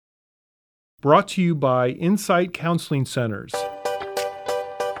brought to you by Insight Counseling Centers.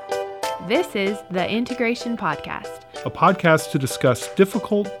 This is the Integration Podcast, A podcast to discuss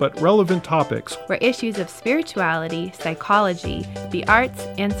difficult but relevant topics where issues of spirituality, psychology, the arts,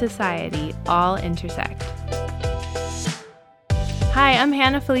 and society all intersect. Hi, I'm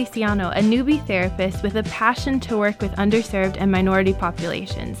Hannah Feliciano, a newbie therapist with a passion to work with underserved and minority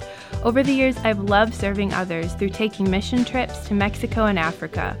populations. Over the years, I've loved serving others through taking mission trips to Mexico and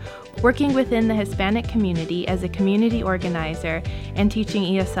Africa, working within the Hispanic community as a community organizer, and teaching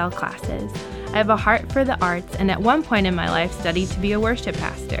ESL classes. I have a heart for the arts and at one point in my life studied to be a worship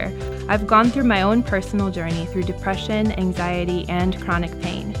pastor. I've gone through my own personal journey through depression, anxiety, and chronic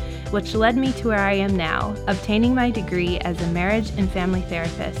pain, which led me to where I am now, obtaining my degree as a marriage and family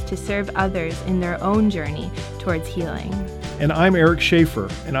therapist to serve others in their own journey towards healing. And I'm Eric Schaefer,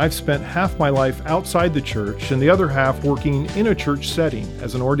 and I've spent half my life outside the church and the other half working in a church setting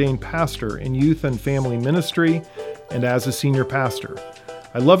as an ordained pastor in youth and family ministry and as a senior pastor.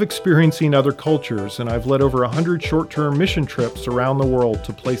 I love experiencing other cultures, and I've led over 100 short-term mission trips around the world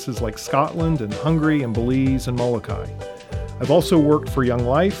to places like Scotland and Hungary and Belize and Molokai. I've also worked for Young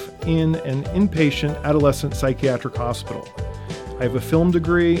Life in an inpatient adolescent psychiatric hospital. I have a film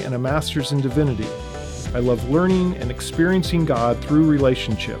degree and a master's in divinity. I love learning and experiencing God through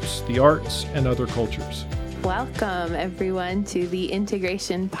relationships, the arts, and other cultures. Welcome, everyone, to the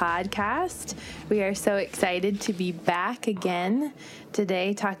Integration Podcast. We are so excited to be back again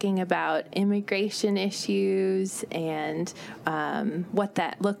today talking about immigration issues and what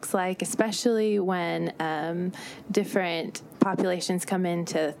that looks like, especially when different populations come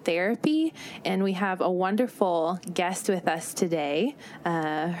into therapy. And we have a wonderful guest with us today.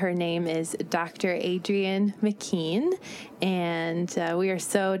 Her name is Dr. Adrianne McKeon, and we are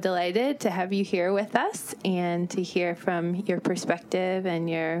so delighted to have you here with us and to hear from your perspective and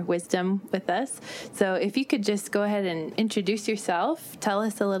your wisdom with us. So if you could just go ahead and introduce yourself, tell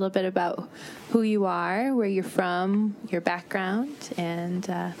us a little bit about who you are, where you're from, your background,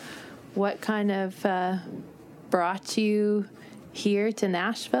 and what kind of brought you here to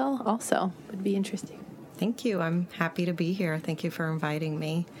Nashville also would be interesting. Thank you. I'm happy to be here. Thank you for inviting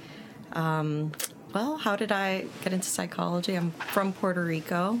me. Well, how did I get into psychology? I'm from Puerto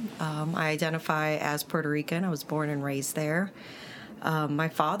Rico. I identify as Puerto Rican. I was born and raised there. My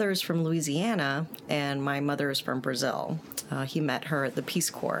father is from Louisiana, and my mother is from Brazil. He met her at the Peace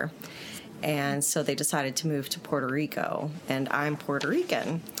Corps, and so they decided to move to Puerto Rico, and I'm Puerto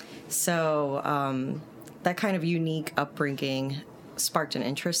Rican. So that kind of unique upbringing sparked an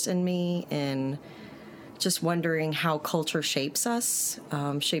interest in me in just wondering how culture shapes us,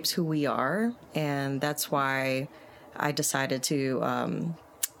 shapes who we are, and that's why I decided to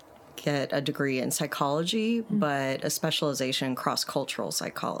get a degree in psychology, but a specialization in cross-cultural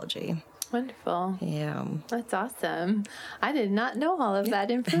psychology. Wonderful. Yeah. That's awesome. I did not know all of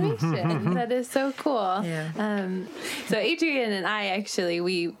that information. That is so cool. Yeah. So Adrianne and I actually,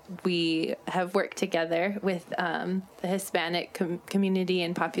 we have worked together with the Hispanic community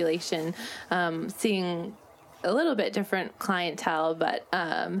and population, seeing a little bit different clientele, but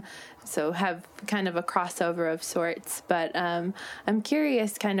so have kind of a crossover of sorts. But I'm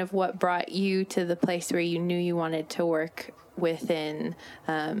curious kind of what brought you to the place where you knew you wanted to work within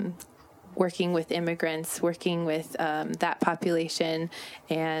working with immigrants, working with that population,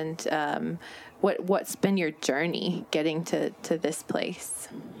 and what's been your journey getting to this place?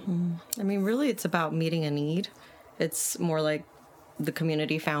 I mean, really, it's about meeting a need. It's more like the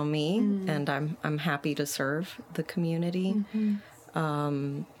community found me, and I'm happy to serve the community.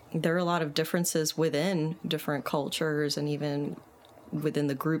 There are a lot of differences within different cultures and even within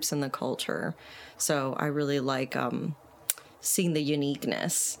the groups in the culture. So I really like seeing the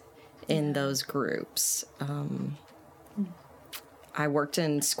uniqueness in those groups. I worked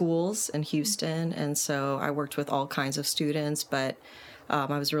in schools in Houston, and so I worked with all kinds of students, but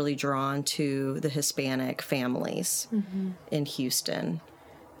I was really drawn to the Hispanic families in Houston.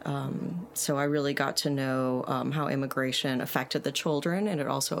 So I really got to know how immigration affected the children, and it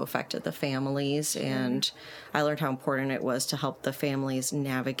also affected the families. And I learned how important it was to help the families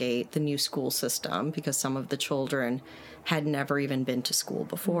navigate the new school system, because some of the children had never even been to school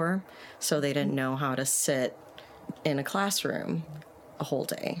before, so they didn't know how to sit in a classroom a whole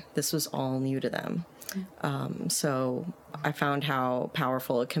day. This was all new to them. So I found how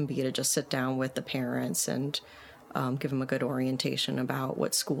powerful it can be to just sit down with the parents and give them a good orientation about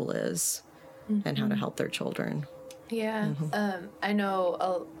what school is and how to help their children. Yeah. I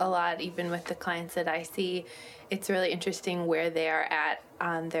know a lot, even with the clients that I see, it's really interesting where they are at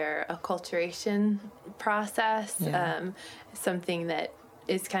on their acculturation process. Yeah. Something that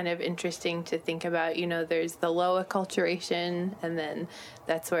is kind of interesting to think about. There's the low acculturation, and then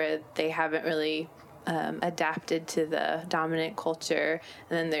that's where they haven't really adapted to the dominant culture.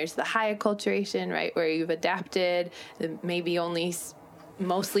 And then there's the high acculturation, right, where you've adapted, maybe only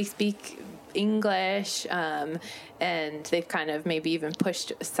mostly speak English, and they've kind of maybe even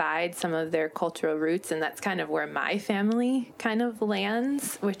pushed aside some of their cultural roots, and that's kind of where my family kind of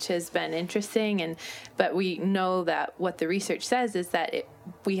lands, which has been interesting. But we know that what the research says is that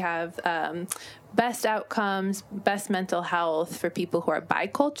we have best outcomes, best mental health for people who are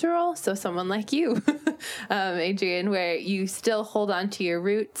bicultural. So someone like you, Adrianne, where you still hold on to your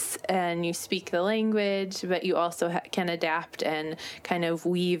roots and you speak the language, but you also can adapt and kind of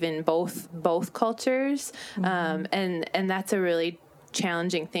weave in both cultures. Mm-hmm. And that's a really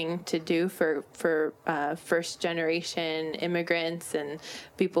challenging thing to do for first generation immigrants and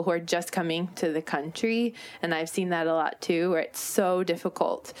people who are just coming to the country. And I've seen that a lot too, where it's so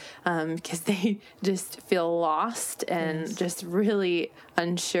difficult because they just feel lost and just really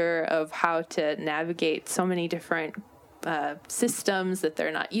unsure of how to navigate so many different systems that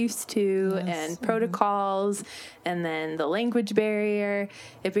they're not used to, and protocols, and then the language barrier.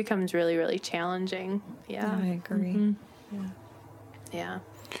 It becomes really, really challenging. Yeah, I agree. Mm-hmm. Yeah.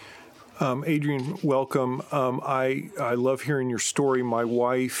 Adrianne, welcome. I love hearing your story. My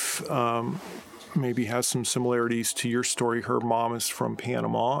wife maybe has some similarities to your story. Her mom is from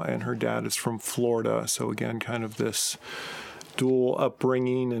Panama and her dad is from Florida. So again, kind of this dual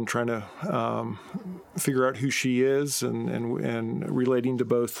upbringing and trying to figure out who she is and relating to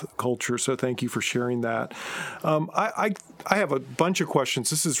both cultures. So thank you for sharing that. I have a bunch of questions.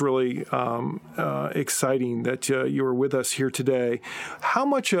 This is really exciting that you were with us here today. How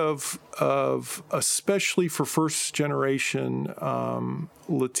much of especially for first generation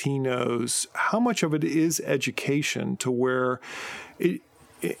Latinos, how much of it is education to where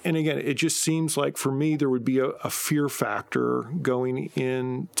and again, it just seems like for me there would be a fear factor going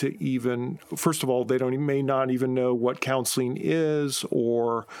into even, first of all, they may not even know what counseling is,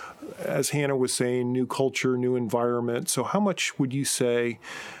 or as Hannah was saying, new culture, new environment. So how much would you say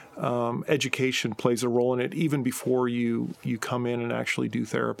education plays a role in it even before you come in and actually do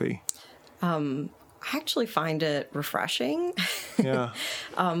therapy? I actually find it refreshing. Yeah.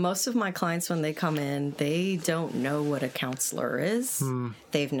 Most of my clients, when they come in, they don't know what a counselor is.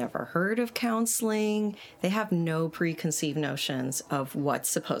 They've never heard of counseling. They have no preconceived notions of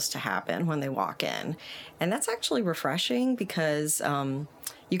what's supposed to happen when they walk in. And that's actually refreshing because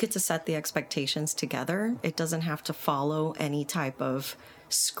you get to set the expectations together. It doesn't have to follow any type of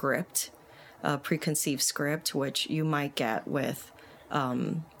script, preconceived script, which you might get with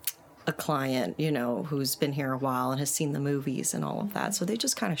a client, who's been here a while and has seen the movies and all of that. So they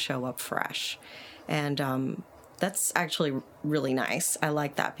just kind of show up fresh. And that's actually really nice. I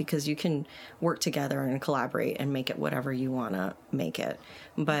like that because you can work together and collaborate and make it whatever you want to make it.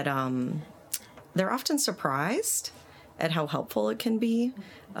 But they're often surprised at how helpful it can be.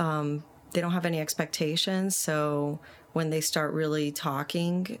 They don't have any expectations. So when they start really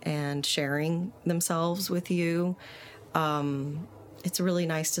talking and sharing themselves with you, it's really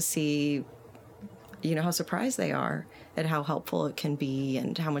nice to see, how surprised they are at how helpful it can be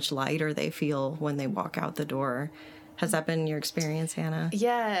and how much lighter they feel when they walk out the door. Has that been your experience, Hannah?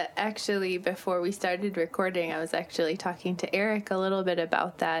 Yeah, actually, before we started recording, I was actually talking to Eric a little bit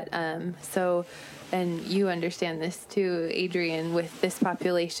about that. And you understand this too, Adrianne, with this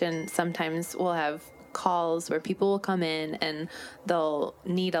population, sometimes we'll have calls where people will come in and they'll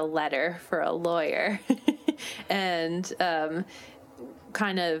need a letter for a lawyer. And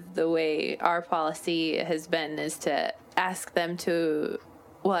kind of the way our policy has been is to ask them to,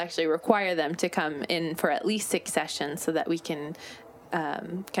 actually require them to come in for at least 6 sessions so that we can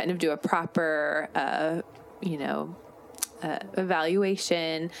kind of do a proper,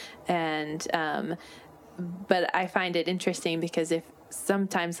 evaluation. And but I find it interesting because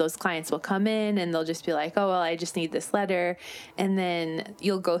sometimes those clients will come in and they'll just be like, oh, well, I just need this letter. And then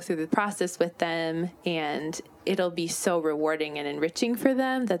you'll go through the process with them and it'll be so rewarding and enriching for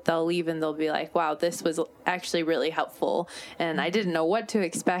them that they'll leave and they'll be like, wow, this was actually really helpful. And I didn't know what to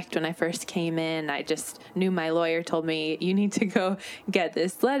expect when I first came in. I just knew my lawyer told me, you need to go get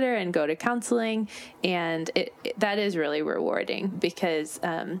this letter and go to counseling. And that is really rewarding because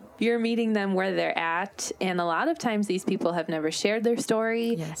you're meeting them where they're at. And a lot of times these people have never shared their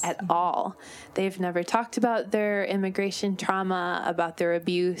story at all. They've never talked about their immigration trauma, about their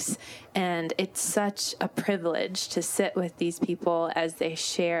abuse. And it's such a privilege to sit with these people as they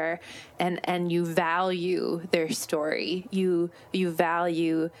share, and you value their story. You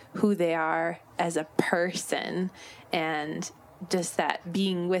value who they are as a person, and just that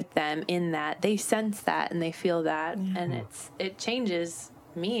being with them in that, they sense that and they feel that, and it changes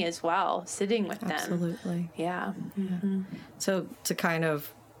me as well, sitting with them. Absolutely. Yeah. So to kind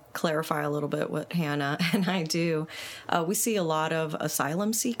of clarify a little bit what Hannah and I do, we see a lot of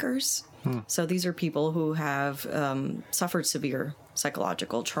asylum seekers. So these are people who have suffered severe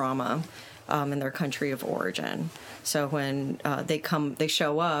psychological trauma in their country of origin. So when they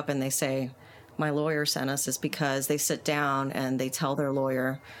show up and they say, my lawyer sent us, is because they sit down and they tell their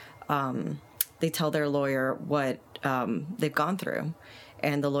lawyer what they've gone through.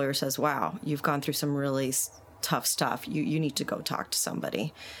 And the lawyer says, wow, you've gone through some really tough stuff. You need to go talk to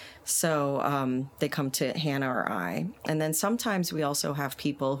somebody. So they come to Hannah or I. And then sometimes we also have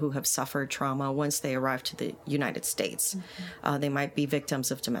people who have suffered trauma once they arrive to the United States. They might be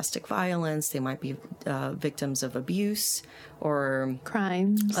victims of domestic violence. They might be victims of abuse or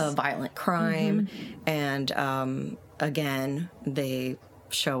crimes, violent crime. And again, they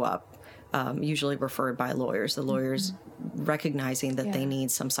show up, usually referred by lawyers. The lawyers recognizing that they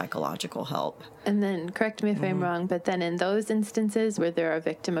need some psychological help. And then, correct me if I'm wrong, but then in those instances where they're a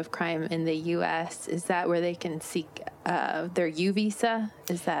victim of crime in the U.S., is that where they can seek their U visa?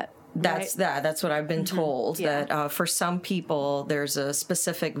 Is that That's right? That's what I've been told, that for some people there's a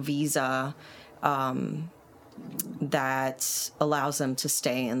specific visa that allows them to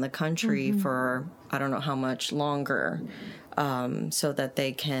stay in the country for I don't know how much longer, so that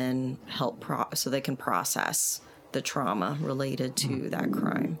they can help so they can process the trauma related to that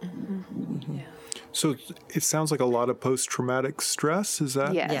crime. Yeah. So it sounds like a lot of post-traumatic stress. Is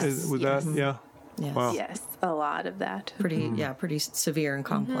that? Yes. That? Yeah. Yes. Wow. Yes, a lot of that. Pretty severe and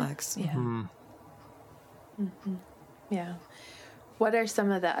complex. Yeah. Yeah. What are some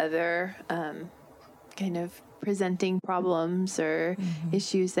of the other kind of presenting problems or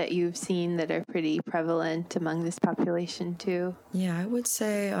issues that you've seen that are pretty prevalent among this population too? Yeah, I would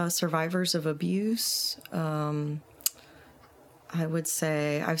say survivors of abuse. I would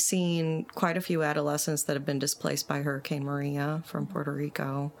say I've seen quite a few adolescents that have been displaced by Hurricane Maria from Puerto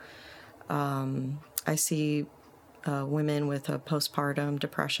Rico. I see women with a postpartum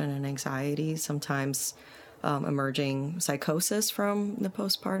depression and anxiety, sometimes emerging psychosis from the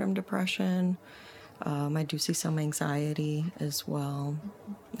postpartum depression. I do see some anxiety as well.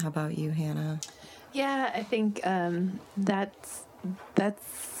 How about you, Hannah? Yeah, I think that's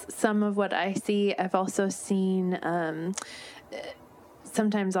some of what I see. I've also seen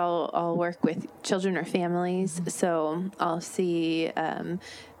sometimes I'll work with children or families, so I'll see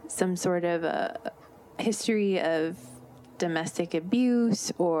some sort of a history of domestic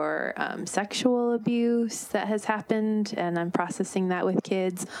abuse or sexual abuse that has happened, and I'm processing that with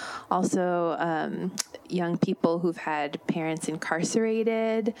kids. Also, young people who've had parents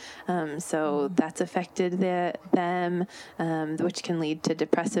incarcerated, so that's affected them, which can lead to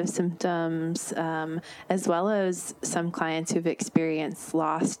depressive symptoms, as well as some clients who've experienced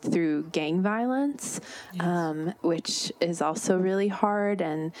loss through gang violence, which is also really hard.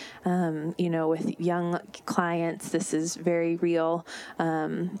 And, with young clients, this is very real.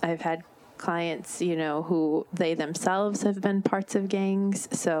 I've had clients, who they themselves have been parts of gangs.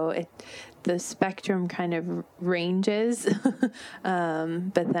 So the spectrum kind of ranges,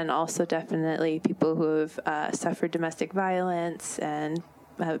 but then also definitely people who have suffered domestic violence and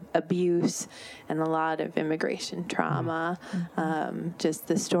abuse and a lot of immigration trauma. Just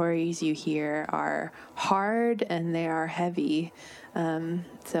the stories you hear are hard and they are heavy.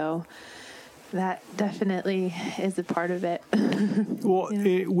 So that definitely is a part of it. Well,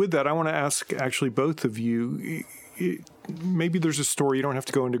 with that, I want to ask actually both of you, maybe there's a story, you don't have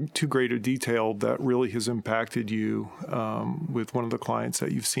to go into too great a detail, that really has impacted you with one of the clients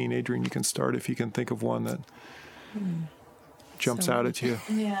that you've seen. Adrianne, you can start if you can think of one that jumps out at you.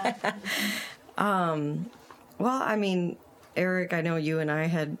 Yeah. Well, I mean, Eric, I know you and I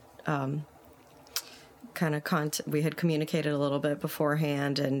had we had communicated a little bit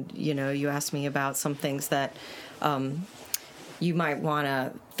beforehand, and you asked me about some things that you might want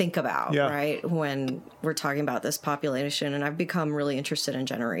to think about, right, when we're talking about this population. And I've become really interested in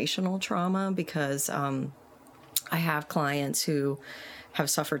generational trauma because I have clients who have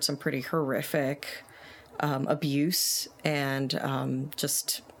suffered some pretty horrific abuse and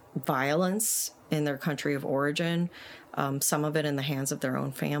just violence in their country of origin, some of it in the hands of their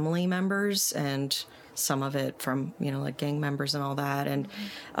own family members, and some of it from, like gang members and all that. And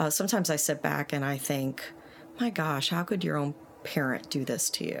sometimes I sit back and I think, my gosh, how could your own parent do this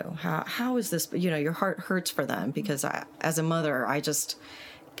to you? How is this, your heart hurts for them, because as a mother,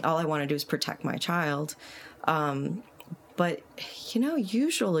 all I want to do is protect my child. But,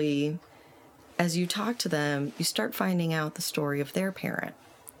 usually as you talk to them, you start finding out the story of their parent.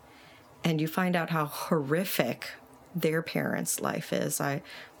 And you find out how horrific their parents' life is. I'm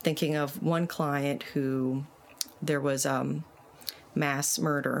thinking of one client who there was mass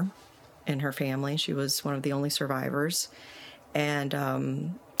murder in her family. She was one of the only survivors. And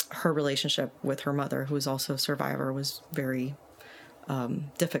her relationship with her mother, who was also a survivor, was very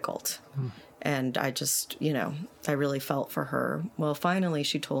difficult. And I just, I really felt for her. Well, finally,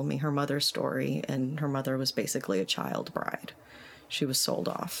 she told me her mother's story, and her mother was basically a child bride. She was sold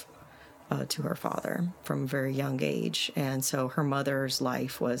off to her father from a very young age. And so her mother's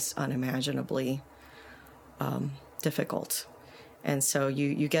life was unimaginably difficult. And so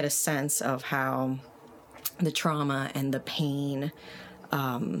you get a sense of how the trauma and the pain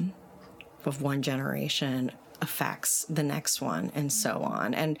of one generation affects the next one, and so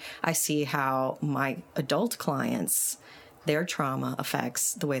on. And I see how my adult clients, their trauma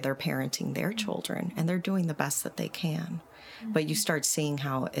affects the way they're parenting their children, and they're doing the best that they can. But you start seeing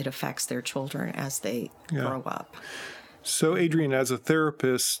how it affects their children as they grow up. So, Adrianne, as a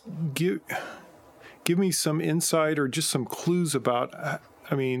therapist, give me some insight or just some clues about,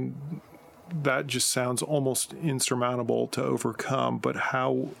 that just sounds almost insurmountable to overcome, but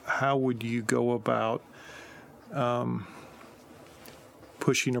how would you go about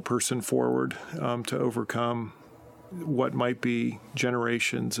pushing a person forward to overcome what might be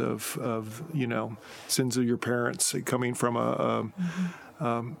generations of sins of your parents, coming from a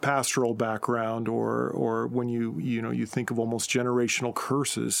pastoral background, or when you think of almost generational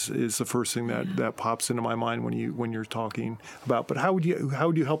curses is the first thing that pops into my mind when you're talking about. But how would you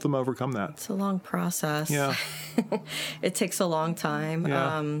help them overcome that? It's a long process. Yeah, it takes a long time.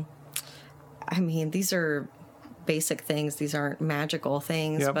 Yeah. These are basic things. These aren't magical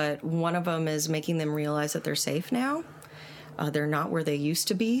things, Yep. But one of them is making them realize that they're safe now. They're not where they used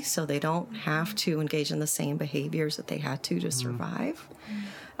to be, so they don't have to engage in the same behaviors that they had to survive.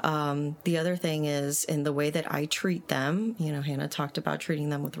 The other thing is in the way that I treat them. Hannah talked about treating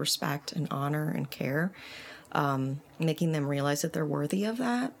them with respect and honor and care, making them realize that they're worthy of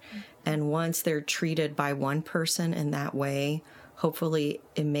that. And once they're treated by one person in that way, hopefully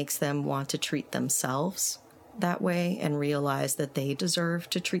it makes them want to treat themselves that way and realize that they deserve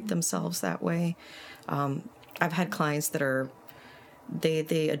to treat themselves that way. I've had clients that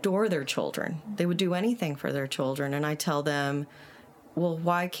they adore their children. They would do anything for their children. And I tell them, well,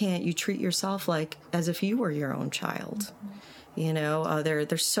 why can't you treat yourself like as if you were your own child?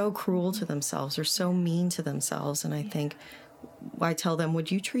 They're so cruel to themselves. They're so mean to themselves. And I tell them,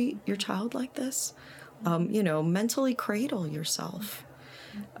 would you treat your child like this? Mentally cradle yourself.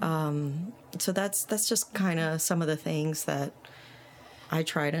 So that's just kind of some of the things that I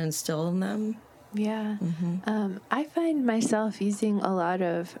try to instill in them. Yeah. I find myself using a lot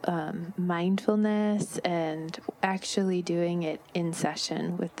of mindfulness and actually doing it in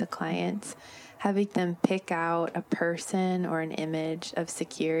session with the clients, having them pick out a person or an image of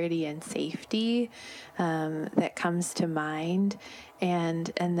security and safety that comes to mind,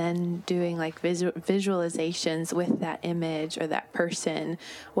 and then doing like visualizations with that image or that person.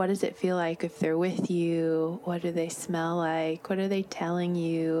 What does it feel like if they're with you? What do they smell like? What are they telling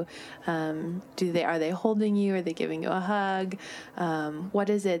you? Are they holding you? Are they giving you a hug?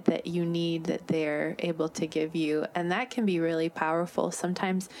 What is it that you need that they're able to give you? And that can be really powerful.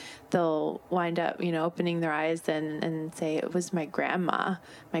 Sometimes they'll wind up, opening their eyes and say, it was my grandma.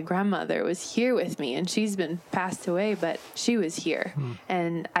 My grandmother was here with me, and she's been passed away, but she was here.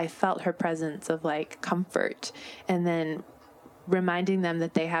 And I felt her presence of comfort, and then reminding them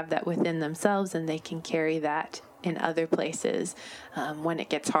that they have that within themselves and they can carry that in other places when it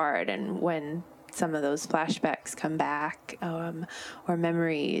gets hard and when some of those flashbacks come back, or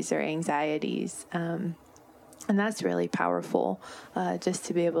memories or anxieties. And that's really powerful, just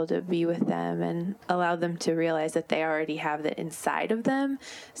to be able to be with them and allow them to realize that they already have that inside of them.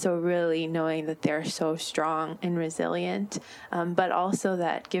 So really knowing that they're so strong and resilient, but also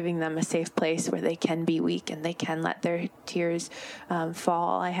that giving them a safe place where they can be weak and they can let their tears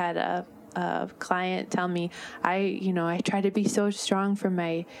fall. I had a client tell me, I try to be so strong for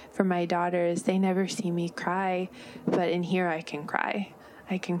my daughters. They never see me cry, but in here I can cry.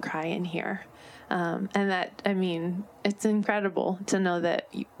 I can cry in here. And that, it's incredible to know that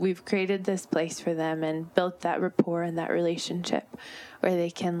we've created this place for them and built that rapport and that relationship where they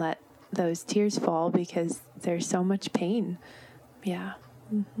can let those tears fall because there's so much pain. Yeah.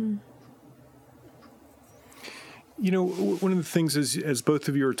 Mm-hmm. One of the things is, as both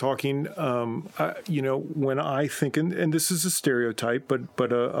of you are talking, when I think, and this is a stereotype,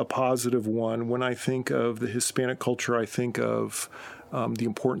 but a positive one, when I think of the Hispanic culture, I think of the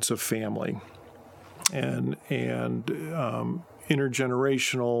importance of family. and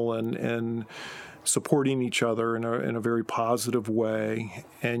intergenerational and supporting each other in a very positive way.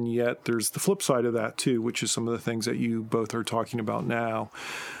 And yet there's the flip side of that too, which is some of the things that you both are talking about now.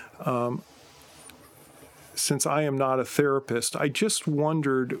 Since I am not a therapist, I just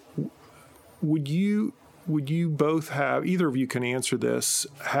wondered, would you both have, either of you can answer this,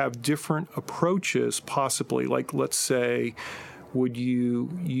 have different approaches possibly? Like, let's say, would you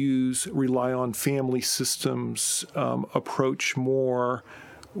rely on family systems approach more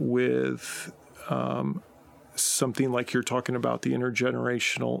with something like you're talking about, the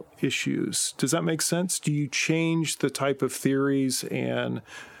intergenerational issues? Does that make sense? Do you change the type of theories and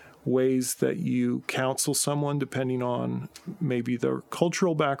ways that you counsel someone depending on maybe their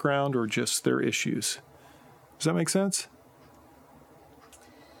cultural background or just their issues? Does that make sense?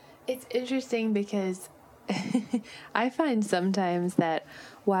 It's interesting because I find sometimes that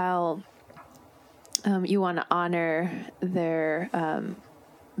while you want to honor their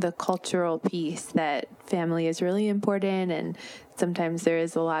the cultural piece, that family is really important, and sometimes there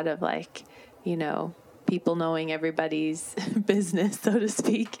is a lot of people knowing everybody's business, so to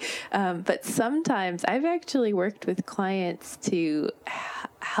speak. But sometimes I've actually worked with clients to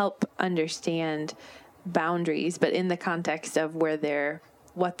help understand boundaries, but in the context of what they're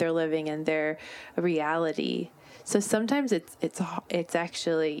living and their reality. So sometimes it's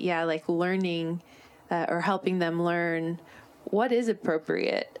actually, like learning or helping them learn what is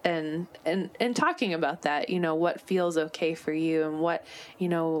appropriate and talking about that, what feels okay for you, and what,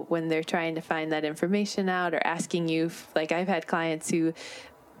 when they're trying to find that information out or asking you, like I've had clients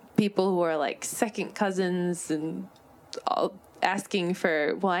people who are like second cousins and all asking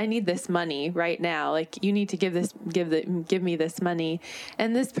for, well, I need this money right now. Like, you need to give me this money.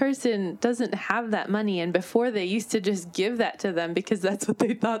 And this person doesn't have that money. And before, they used to just give that to them because that's what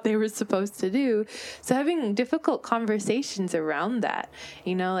they thought they were supposed to do. So having difficult conversations around that,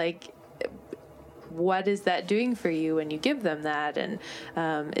 what is that doing for you when you give them that? And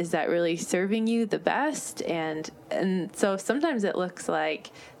is that really serving you the best? And so sometimes it looks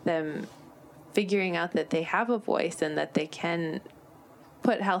like them figuring out that they have a voice and that they can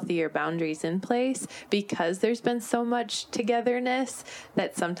put healthier boundaries in place, because there's been so much togetherness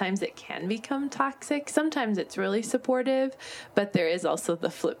that sometimes it can become toxic. Sometimes it's really supportive, but there is also the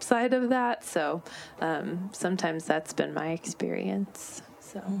flip side of that. So sometimes that's been my experience.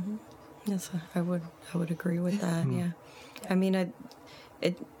 So yes, I would agree with that. Yeah, I mean,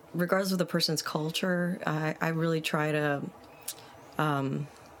 it regardless of the person's culture, I really try to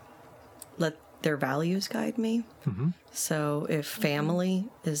let their values guide me. Mm-hmm. So if family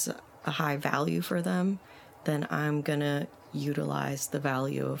is a high value for them, then I'm going to utilize the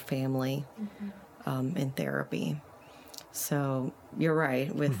value of family in therapy. So you're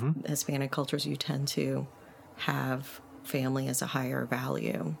right. With Hispanic cultures, you tend to have family as a higher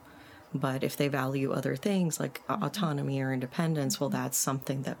value. But if they value other things like autonomy or independence, well, that's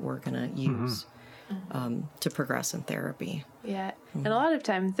something that we're going to use to progress in therapy. Yeah. And a lot of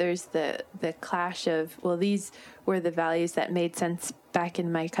times there's the clash of, well, these were the values that made sense back in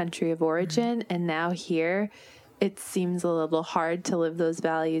my country of origin, and now here it seems a little hard to live those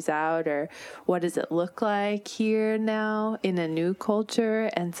values out, or what does it look like here now in a new culture?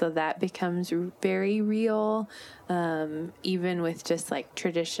 And so that becomes very real, even with just like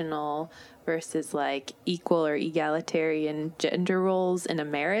traditional versus like equal or egalitarian gender roles in a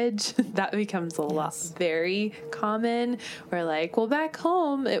marriage. That becomes a lot, very common, where like, well, back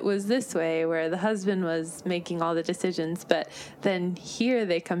home it was this way, where the husband was making all the decisions, but then here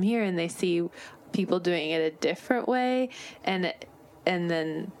they come here and they see people doing it a different way, and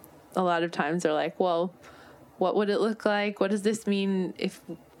then a lot of times they're like, well, what would it look like? What does this mean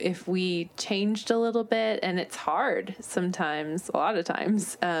if we changed a little bit? And it's hard sometimes, a lot of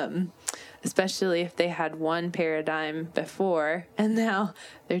times, especially if they had one paradigm before and now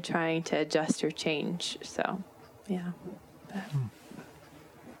they're trying to adjust or change. So, yeah.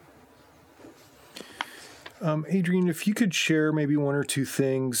 Adrianne, if you could share maybe one or two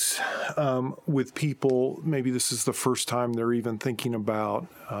things with people, maybe this is the first time they're even thinking about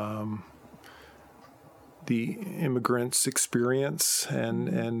the immigrant's experience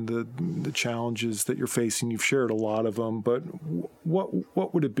and the challenges that you're facing. You've shared a lot of them, but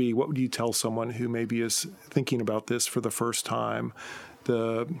what would it be? What would you tell someone who maybe is thinking about this for the first time,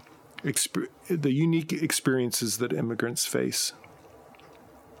 the unique experiences that immigrants face?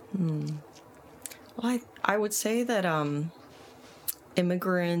 Well, I would say that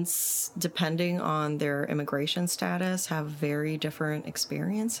immigrants, depending on their immigration status, have very different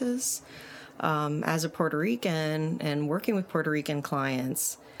experiences. As a Puerto Rican and working with Puerto Rican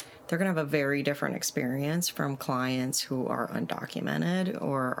clients, they're going to have a very different experience from clients who are undocumented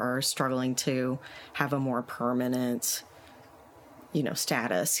or are struggling to have a more permanent,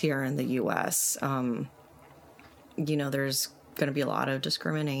 status here in the U.S. There's going to be a lot of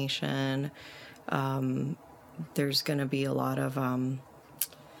discrimination. There's going to be a lot of,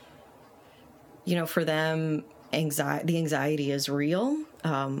 for them, the anxiety is real.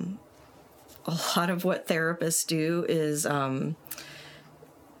 A lot of what therapists do is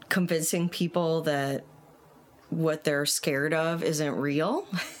convincing people that what they're scared of isn't real.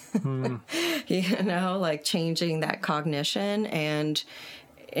 Like changing that cognition. And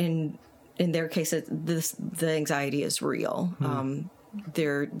in their case, the anxiety is real.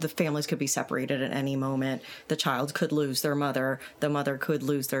 The families could be separated at any moment. The child could lose their mother. The mother could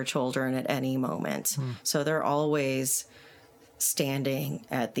lose their children at any moment. So they're always standing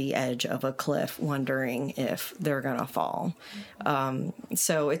at the edge of a cliff, wondering if they're going to fall.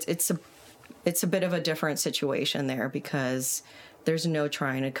 So it's a bit of a different situation there, because there's no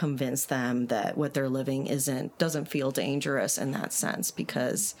trying to convince them that what they're living doesn't feel dangerous in that sense,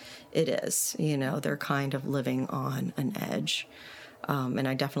 because it is. They're kind of living on an edge. And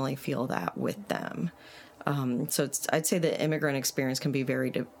I definitely feel that with them. So I'd say the immigrant experience can be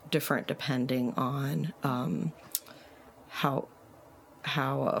very different depending on how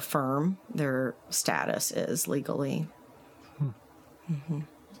firm their status is legally.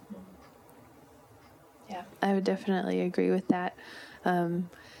 Yeah, I would definitely agree with that.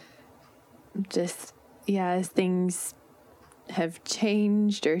 As things have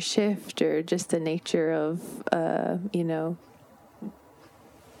changed or shift, or just the nature of,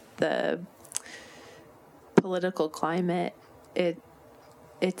 the political climate,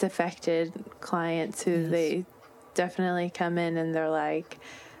 it's affected clients who they definitely come in and they're like,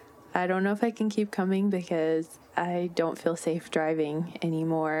 I don't know if I can keep coming because I don't feel safe driving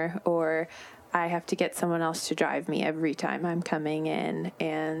anymore, or I have to get someone else to drive me every time I'm coming in.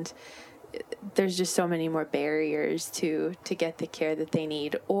 And there's just so many more barriers to get the care that they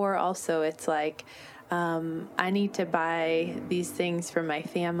need. Or also it's like, I need to buy these things for my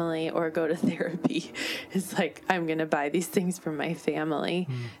family or go to therapy. It's like, I'm going to buy these things for my family.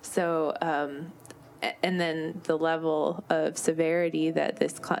 So, and then the level of severity that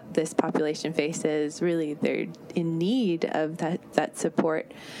this population faces, really they're in need of that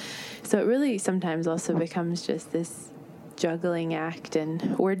support. So it really sometimes also becomes just this juggling act,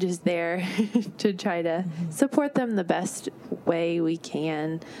 and we're just there to try to support them the best way we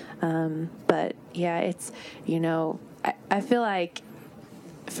can. But yeah, it's, I feel like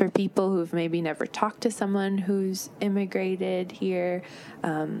for people who've maybe never talked to someone who's immigrated here,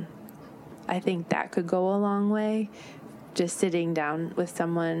 I think that could go a long way. Just sitting down with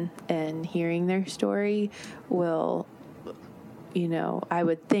someone and hearing their story will, I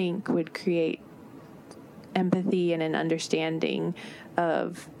would think would create empathy and an understanding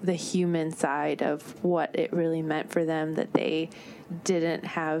of the human side of what it really meant for them, that they didn't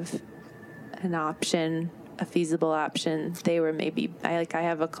have an option, a feasible option. They were maybe, I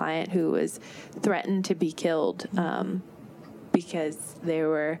have a client who was threatened to be killed because they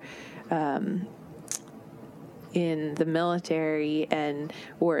were in the military and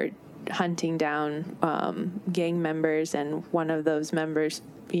were hunting down gang members, and one of those members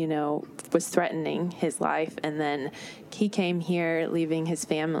was threatening his life. And then he came here, leaving his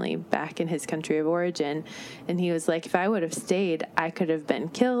family back in his country of origin. And he was like, if I would have stayed, I could have been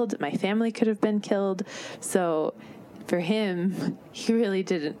killed. My family could have been killed. So for him, he really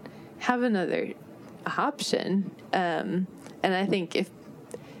didn't have another option. And I think if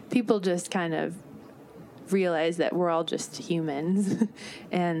people just kind of realize that we're all just humans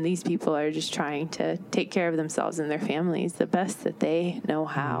and these people are just trying to take care of themselves and their families the best that they know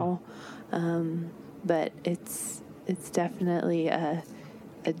how. But it's definitely a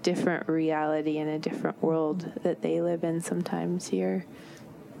different reality and a different world that they live in sometimes here.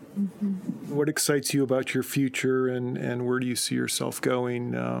 What excites you about your future, and where do you see yourself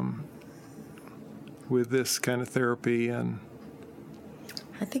going with this kind of therapy? And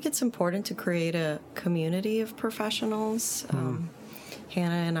I think it's important to create a community of professionals.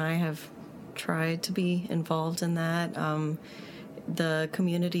 Hannah and I have tried to be involved in that. The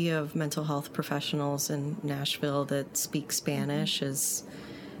community of mental health professionals in Nashville that speak Spanish is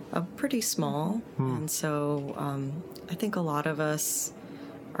pretty small. And so I think a lot of us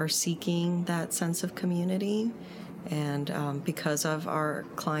are seeking that sense of community. And because of our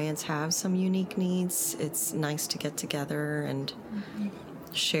clients have some unique needs, it's nice to get together and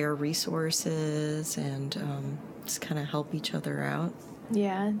share resources and just kind of help each other out.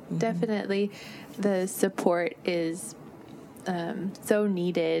 Yeah, definitely. The support is so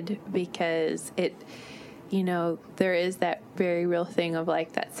needed, because there is that very real thing of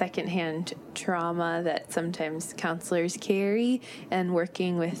like that secondhand trauma that sometimes counselors carry, and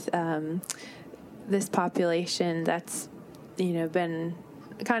working with this population, that's, been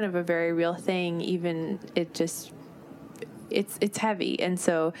kind of a very real thing. Even it's heavy. And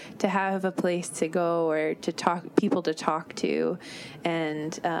so to have a place to go or people to talk to,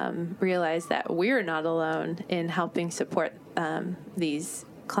 and realize that we're not alone in helping support these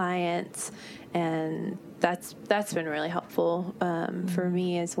clients, and that's been really helpful for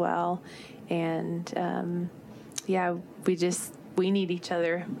me as well. And we need each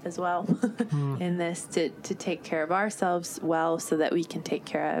other as well in this to take care of ourselves well, so that we can take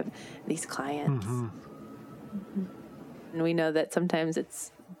care of these clients. And we know that sometimes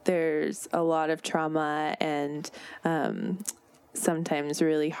there's a lot of trauma and sometimes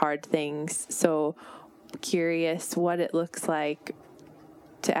really hard things. So curious what it looks like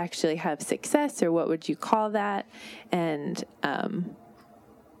to actually have success, or what would you call that? And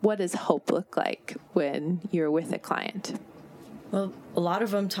what does hope look like when you're with a client? Well, a lot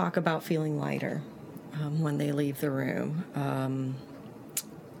of them talk about feeling lighter when they leave the room.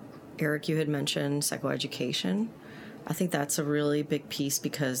 Eric, you had mentioned psychoeducation. I think that's a really big piece,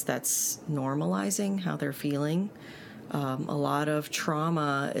 because that's normalizing how they're feeling. A lot of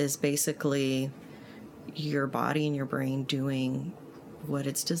trauma is basically your body and your brain doing what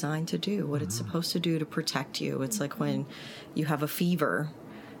it's designed to do, what it's supposed to do to protect you. It's like when you have a fever,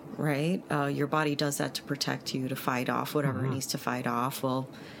 right? Your body does that to protect you, to fight off whatever it needs to fight off. Well,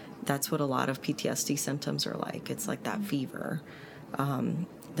 that's what a lot of PTSD symptoms are like. It's like that fever.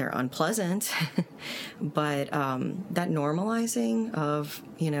 They're unpleasant, but that normalizing of,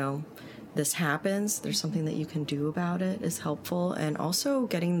 this happens, there's something that you can do about it, is helpful. And also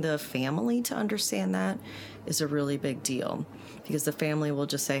getting the family to understand that is a really big deal, because the family will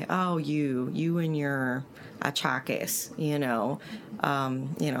just say, oh, you and your achaques,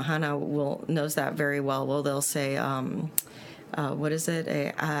 Hannah knows that very well. Well, they'll say, what is it?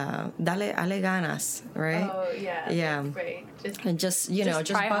 Dale ganas, right? Oh, yeah. Yeah. Right. Just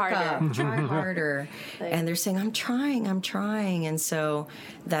try buck harder. Up, try harder. And they're saying, I'm trying. And so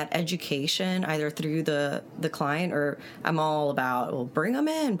that education, either through the client, or I'm all about, well, bring them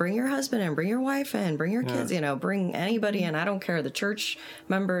in, bring your husband in, bring your wife in, bring your kids, bring anybody in. I don't care. The church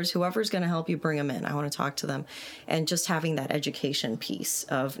members, whoever's going to help you, bring them in. I want to talk to them. And just having that education piece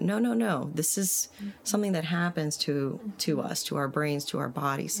of, no, this is something that happens to us, to our brains, to our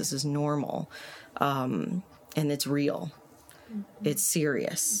bodies. This is normal. And it's real. It's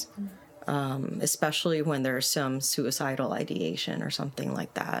serious, especially when there's some suicidal ideation or something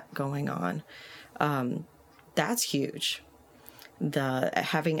like that going on. That's huge.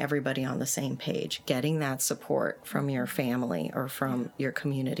 Having everybody on the same page, getting that support from your family or from your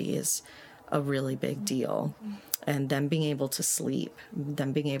community is a really big deal. And them being able to sleep,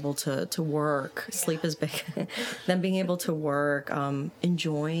 them being able to work, sleep is big, them being able to work,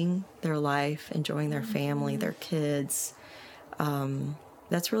 enjoying their life, enjoying their family, their kids.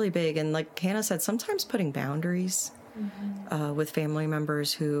 That's really big. And like Hannah said, sometimes putting boundaries with family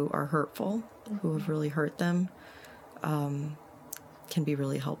members who are hurtful, who have really hurt them, can be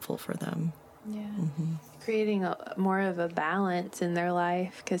really helpful for them. Yeah. Creating more of a balance in their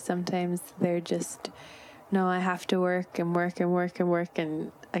life, because sometimes they're just, no, I have to work and work and work and work,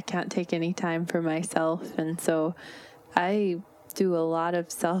 and I can't take any time for myself. And so I do a lot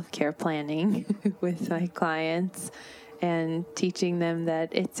of self-care planning with my clients, and teaching them that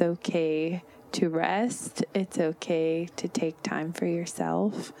it's okay to rest. It's okay to take time for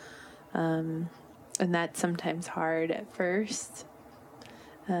yourself. And that's sometimes hard at first.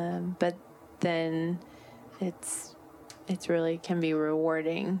 But then it's really can be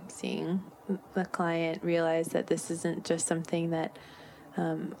rewarding seeing the client realize that this isn't just something that,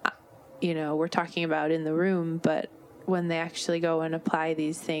 we're talking about in the room, but when they actually go and apply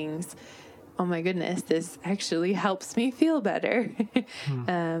these things, oh my goodness, this actually helps me feel better.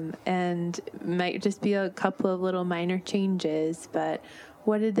 And might just be a couple of little minor changes, but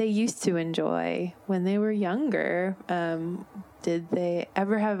what did they used to enjoy when they were younger? Did they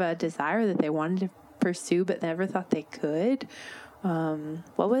ever have a desire that they wanted to pursue but never thought they could?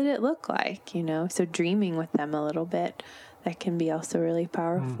 What would it look like, So dreaming with them a little bit, that can be also really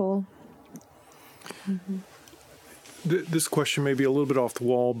powerful. This question may be a little bit off the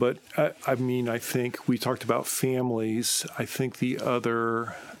wall, but I think we talked about families. I think the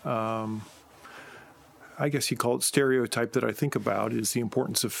other, I guess you call it stereotype that I think about is the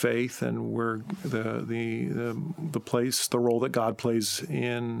importance of faith, and where the place, the role that God plays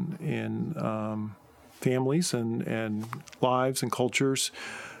in families and lives and cultures.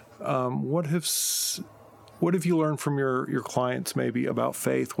 What have you learned from your clients maybe about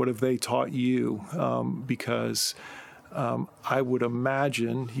faith? What have they taught you? Because I would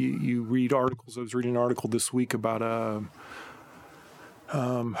imagine you read articles. I was reading an article this week about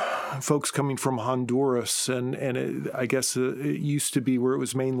folks coming from Honduras, and I guess it used to be where it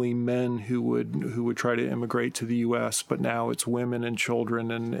was mainly men who would try to immigrate to the U.S., but now it's women and children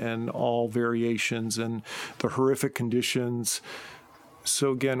and all variations and the horrific conditions.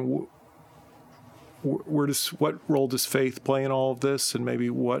 So again, what role does faith play in all of this, and maybe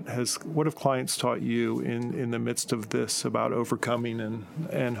what have clients taught you in the midst of this about overcoming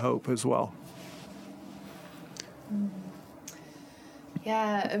and hope as well?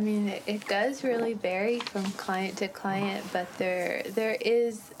 Yeah, I mean, it does really vary from client to client, but there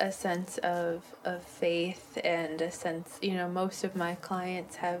is a sense of faith and a sense, most of my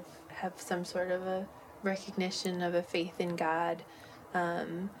clients have some sort of a recognition of a faith in God.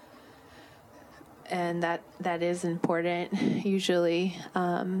 And that is important usually.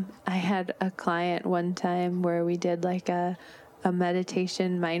 I had a client one time where we did like a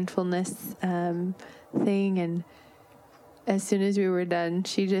meditation mindfulness thing, and as soon as we were done,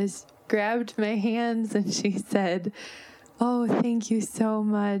 she just grabbed my hands and she said, "Oh, thank you so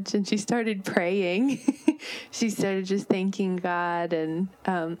much." And she started praying. She started just thanking God, and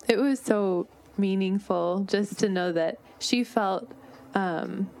it was so meaningful just to know that she felt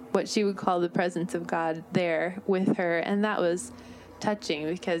what she would call the presence of God there with her. And that was touching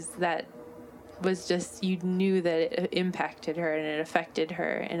because that was just, you knew that it impacted her and it affected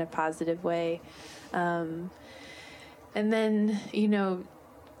her in a positive way. And then,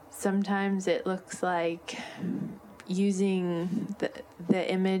 sometimes it looks like using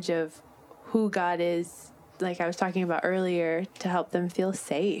the image of who God is, like I was talking about earlier, to help them feel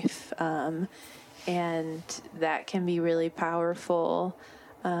safe. And that can be really powerful.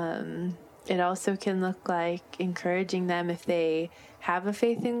 It also can look like encouraging them if they have a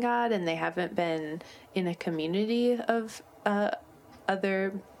faith in God and they haven't been in a community of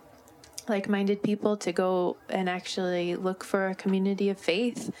other like-minded people, to go and actually look for a community of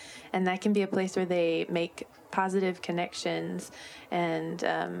faith. And that can be a place where they make positive connections, and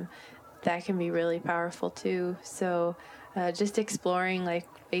that can be really powerful too. So just exploring, like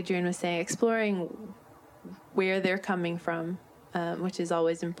Adrianne was saying, exploring where they're coming from, which is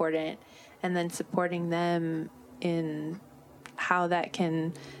always important, and then supporting them in how that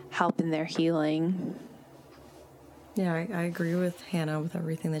can help in their healing. Yeah, I agree with Hannah with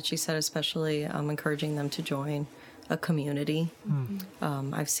everything that she said, especially encouraging them to join a community.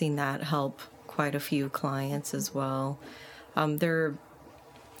 Mm-hmm. I've seen that help quite a few clients as well. There's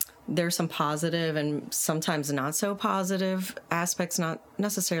some positive and sometimes not so positive aspects, not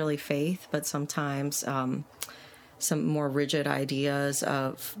necessarily faith, but sometimes some more rigid ideas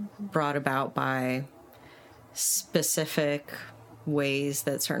brought about by specific ways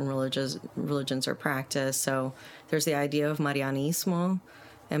that certain religions are practiced. So there's the idea of Marianismo,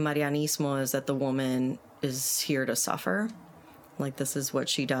 and Marianismo is that the woman is here to suffer. Like, this is what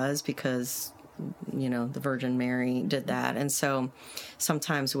she does because, the Virgin Mary did that. And so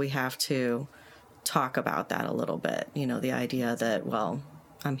sometimes we have to talk about that a little bit, the idea that, well,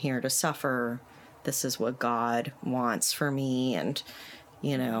 I'm here to suffer. This is what God wants for me. And,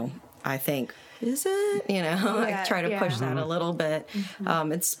 I think, is it? I try to push that a little bit.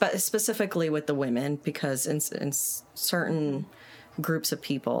 Mm-hmm. It's specifically with the women, because in certain groups of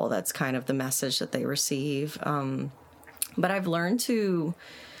people, that's kind of the message that they receive. But I've learned to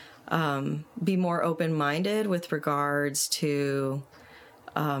be more open-minded with regards to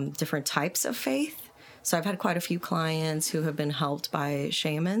different types of faith. So I've had quite a few clients who have been helped by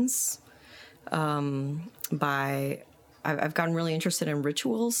shamans. I've gotten really interested in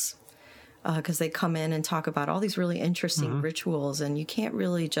rituals, because they come in and talk about all these really interesting rituals, and you can't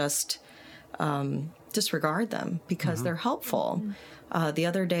really just disregard them because they're helpful. The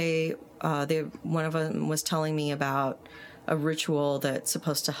other day, one of them was telling me about a ritual that's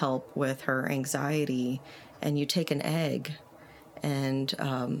supposed to help with her anxiety, and you take an egg and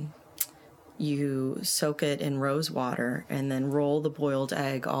you soak it in rose water and then roll the boiled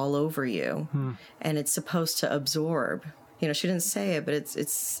egg all over you, and it's supposed to absorb. She didn't say it, but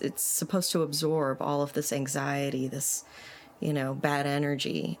it's supposed to absorb all of this anxiety, this, bad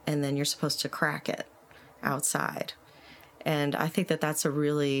energy, and then you're supposed to crack it outside. And I think that that's a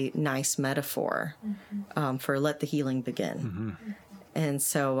really nice metaphor for let the healing begin. And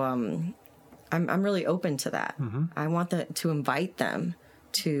so I'm really open to that. I want to invite them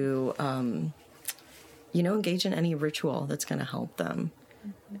to, engage in any ritual that's going to help them.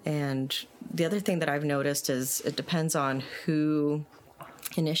 And the other thing that I've noticed is it depends on who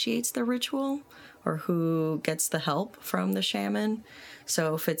initiates the ritual or who gets the help from the shaman.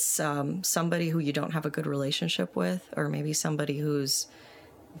 So if it's somebody who you don't have a good relationship with, or maybe somebody who's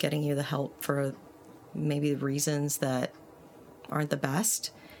getting you the help for maybe reasons that aren't the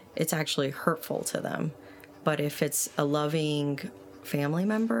best, it's actually hurtful to them. But if it's a loving family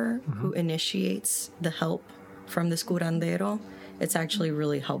member who initiates the help from this curandero, it's actually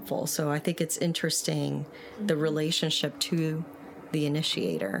really helpful. So I think it's interesting, the relationship to the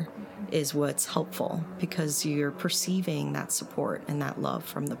initiator is what's helpful, because you're perceiving that support and that love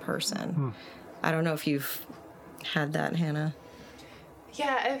from the person. I don't know if you've had that, Hannah.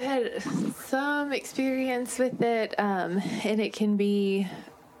 Yeah, I've had some experience with it, and it can be,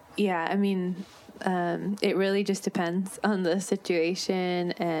 it really just depends on the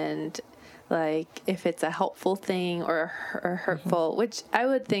situation and like if it's a helpful thing or hurtful, which I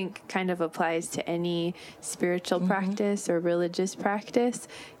would think kind of applies to any spiritual practice or religious practice.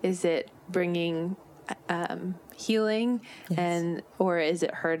 Is it bringing healing, or is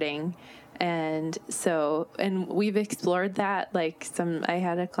it hurting? And so, and we've explored that. Like I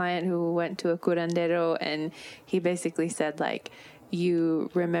had a client who went to a curandero, and he basically said, like, you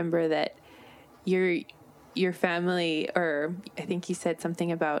remember that your family, or I think he said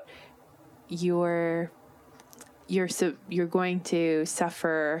something about you're going to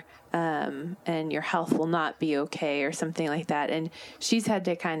suffer, and your health will not be okay, or something like that. And she's had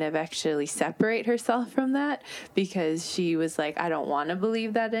to kind of actually separate herself from that, because she was like, I don't want to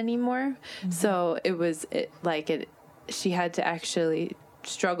believe that anymore. So she had to actually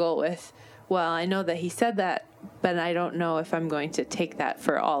struggle with, well, I know that he said that, but I don't know if I'm going to take that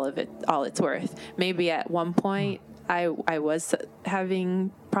for all it's worth. Maybe at one point I was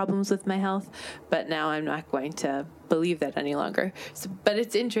having problems with my health, but now I'm not going to believe that any longer. So, but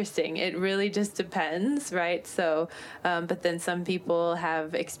it's interesting. It really just depends, right? So, but then some people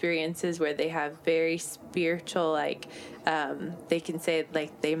have experiences where they have very spiritual, like, they can say,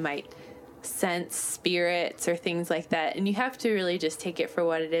 like, they might sense spirits or things like that, and you have to really just take it for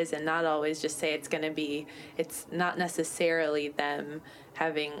what it is, and not always just say it's not necessarily them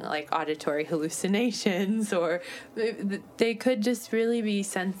having like auditory hallucinations, or they could just really be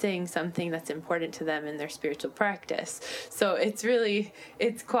sensing something that's important to them in their spiritual practice. So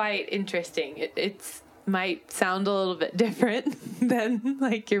it's quite interesting. It's might sound a little bit different than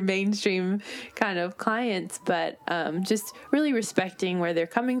like your mainstream kind of clients, but just really respecting where they're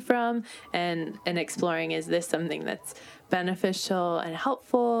coming from and exploring, is this something that's beneficial and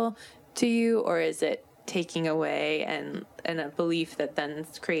helpful to you, or is it taking away and a belief that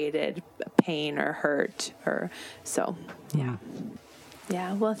then's created pain or hurt, or so.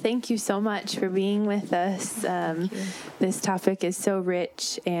 Yeah, well, thank you so much for being with us. This topic is so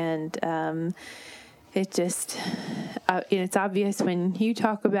rich, and it just, it's obvious when you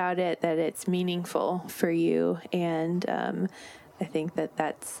talk about it that it's meaningful for you. And I think that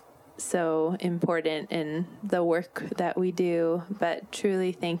that's so important in the work that we do. But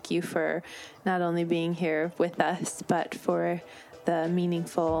truly thank you for not only being here with us, but for the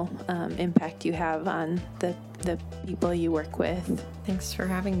meaningful impact you have on the people you work with. Thanks for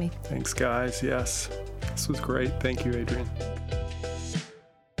having me. Thanks, guys. Yes, this was great. Thank you, Adrianne.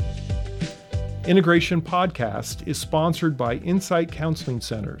 Integration Podcast is sponsored by Insight Counseling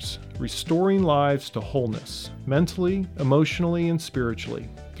Centers, restoring lives to wholeness, mentally, emotionally, and spiritually,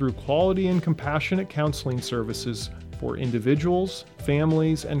 through quality and compassionate counseling services for individuals,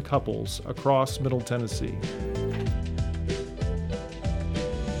 families, and couples across Middle Tennessee.